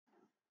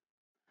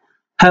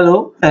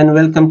Hello and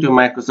welcome to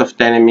Microsoft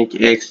Dynamics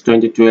AX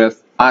 2012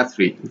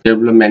 R3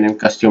 Development and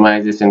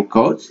Customization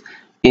course.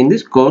 In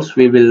this course,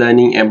 we will be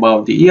learning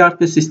about the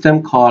ERP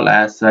system called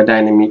as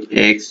Dynamics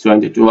AX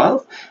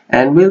 2012,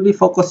 and we'll be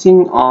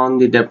focusing on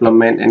the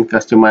development and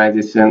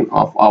customization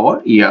of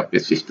our ERP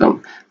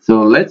system.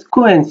 So let's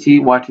go and see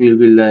what we'll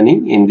be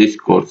learning in this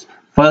course.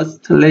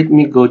 First, let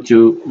me go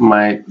to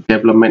my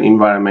development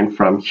environment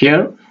from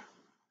here,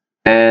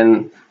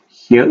 and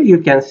here you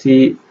can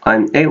see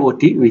an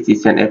AOT, which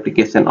is an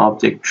application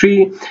object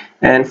tree.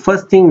 And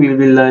first thing we'll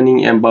be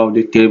learning about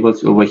the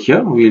tables over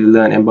here. We'll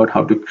learn about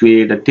how to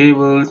create the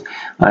tables,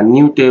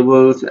 new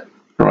tables,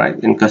 right,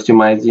 and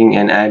customizing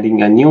and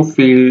adding a new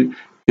field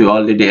to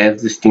already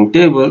existing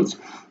tables.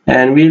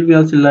 And we'll be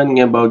also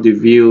learning about the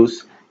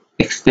views,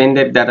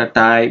 extended data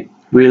type.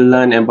 We'll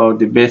learn about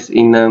the base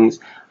enums.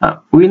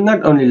 We'll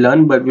not only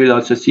learn, but we'll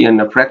also see in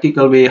a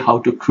practical way how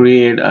to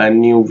create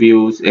new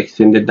views,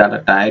 extended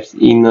data types,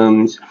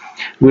 enums.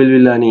 We'll be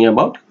learning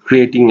about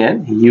creating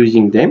and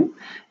using them.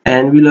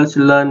 And we'll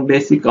also learn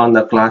basic on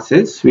the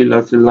classes. We'll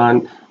also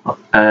learn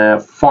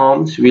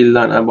forms. We'll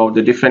learn about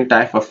the different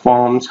type of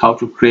forms, how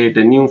to create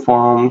the new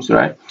forms,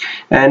 right?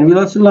 And we'll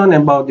also learn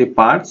about the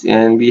parts,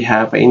 and we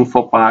have an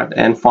info part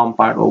and form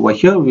part over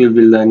here. We'll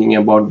be learning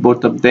about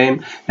both of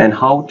them and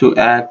how to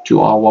add to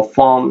our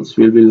forms.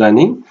 We'll be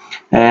learning,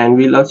 and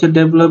we'll also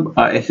develop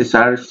a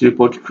SSRS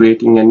report,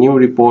 creating a new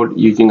report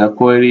using a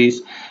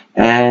queries.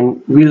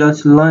 And we'll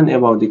also learn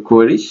about the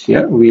queries.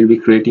 Here we'll be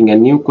creating a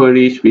new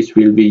queries which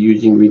we'll be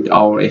using with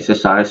our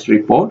SSRS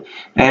report,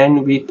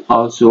 and with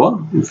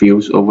also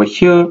views over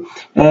here.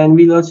 And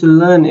we'll also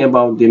learn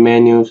about the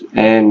menus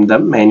and the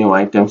menu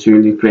items.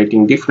 We'll be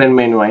creating different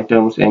menu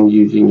items and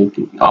using it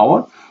in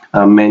our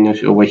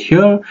menus over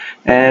here.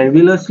 And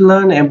we'll also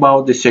learn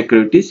about the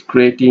securities,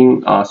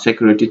 creating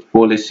security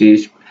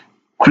policies,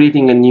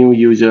 creating a new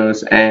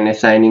users and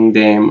assigning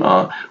them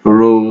a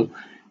role.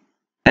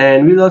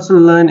 And we'll also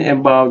learn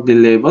about the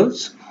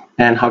labels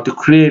and how to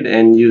create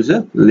end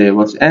user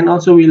labels. And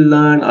also we'll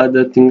learn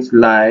other things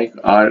like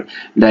our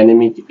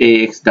dynamic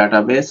AX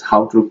database,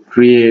 how to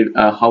create,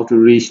 how to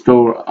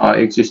restore our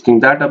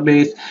existing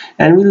database.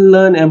 And we'll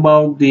learn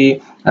about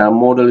the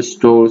model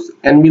stores,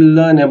 and we'll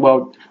learn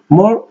about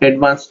more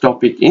advanced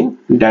topic in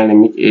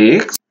dynamic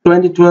AX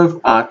 2012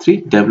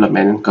 R3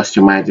 development and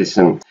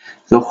customization.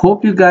 So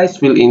hope you guys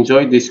will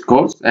enjoy this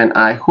course, and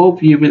I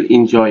hope you will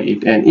enjoy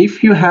it. And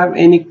if you have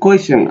any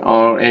question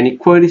or any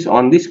queries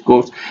on this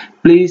course,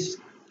 please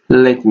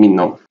let me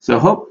know. So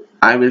hope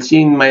I will see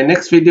you in my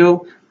next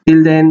video.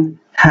 Till then,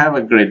 have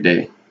a great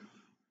day.